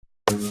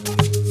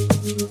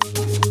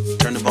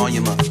Turn the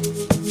volume up.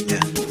 Yeah,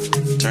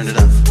 turn it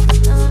up.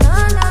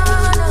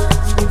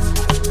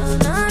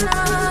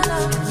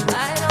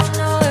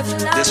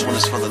 This one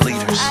is for the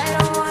leaders,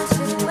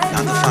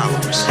 not the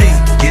followers. Hey,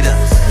 get up.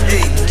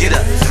 Hey, get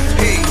up.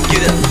 Hey,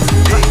 get up.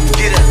 Hey,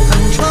 get up.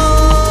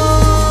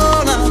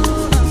 Controller,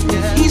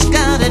 he's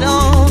got it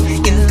all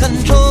in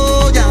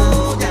control,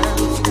 yeah.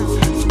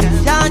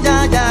 Yeah,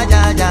 yeah, yeah,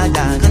 yeah, yeah,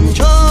 yeah.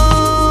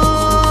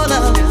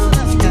 Controller,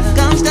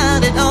 God's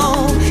got it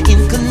all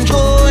in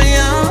control,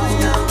 yeah.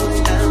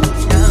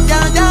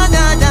 Yeah, yeah,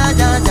 yeah, yeah,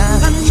 yeah, yeah.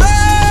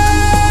 Control,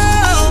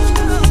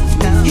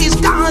 he's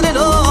got it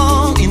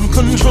all in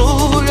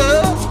control,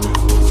 yeah.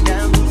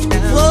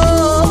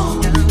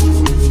 Oh,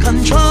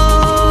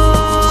 controller,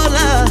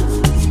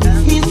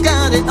 he's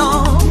got it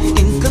all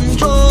in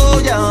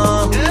control, yeah.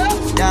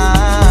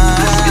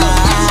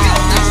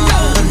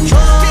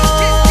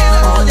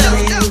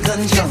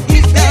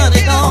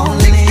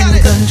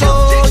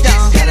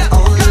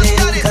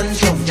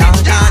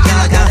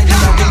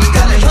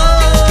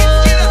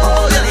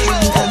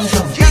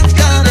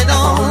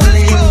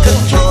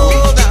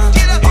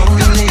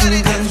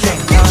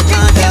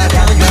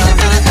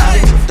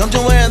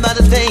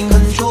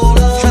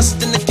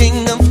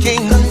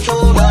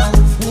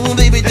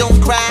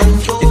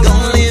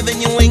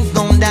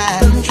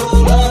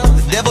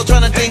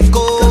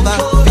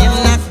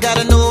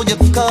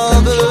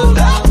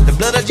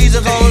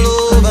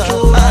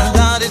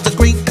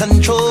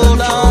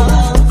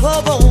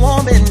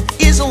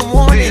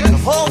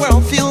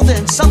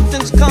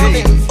 Something's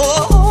coming.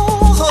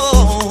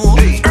 Oh,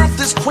 earth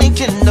is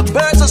quaking, the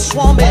birds are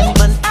swarming,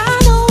 but I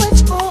know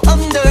it's all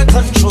under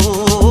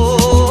control.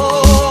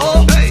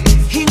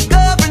 He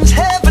governs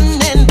heaven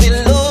and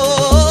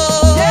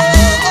below.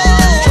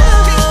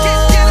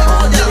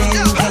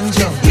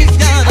 He's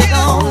got it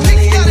all in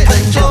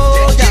control.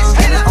 God's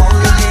got it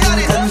all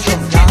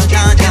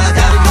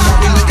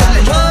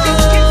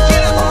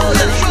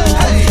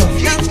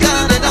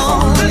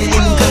in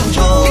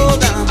control.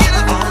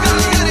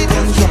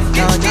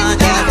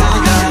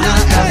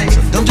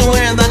 Don't you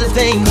worry about a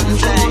thing.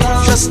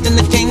 Trust in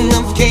the King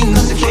of Kings.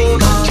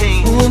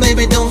 Ooh,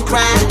 baby, don't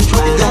cry.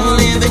 You gon'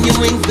 live and you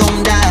ain't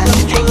gon' die.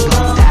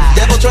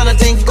 Devil tryna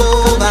take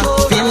over.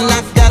 Feel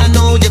like gotta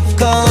know you're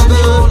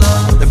covered.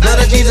 The blood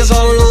of Jesus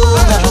all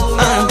over.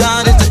 Our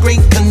God is the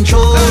great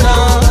controller.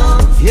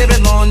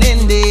 Every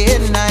morning, day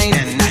and night,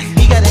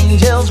 He got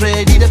angels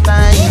ready to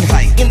fight.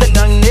 In the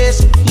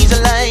darkness, He's a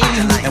light.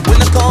 And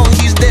when I call,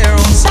 He's there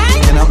on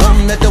sight. And I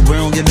won't let the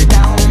world get me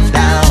down.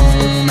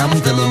 I'm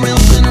feeling real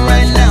good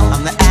right now.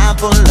 I'm the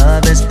apple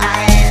of His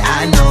eye.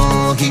 I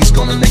know He's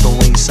gonna make a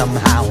way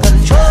somehow.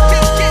 Control,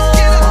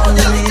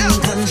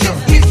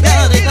 He's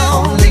got it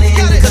all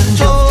in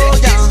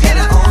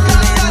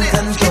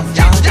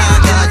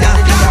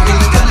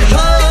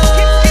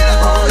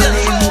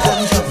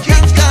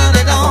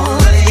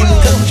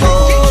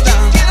control.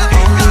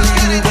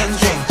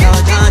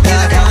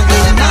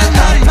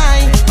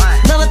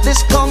 None of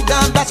this come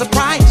down by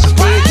surprise.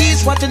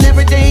 He's watching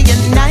every day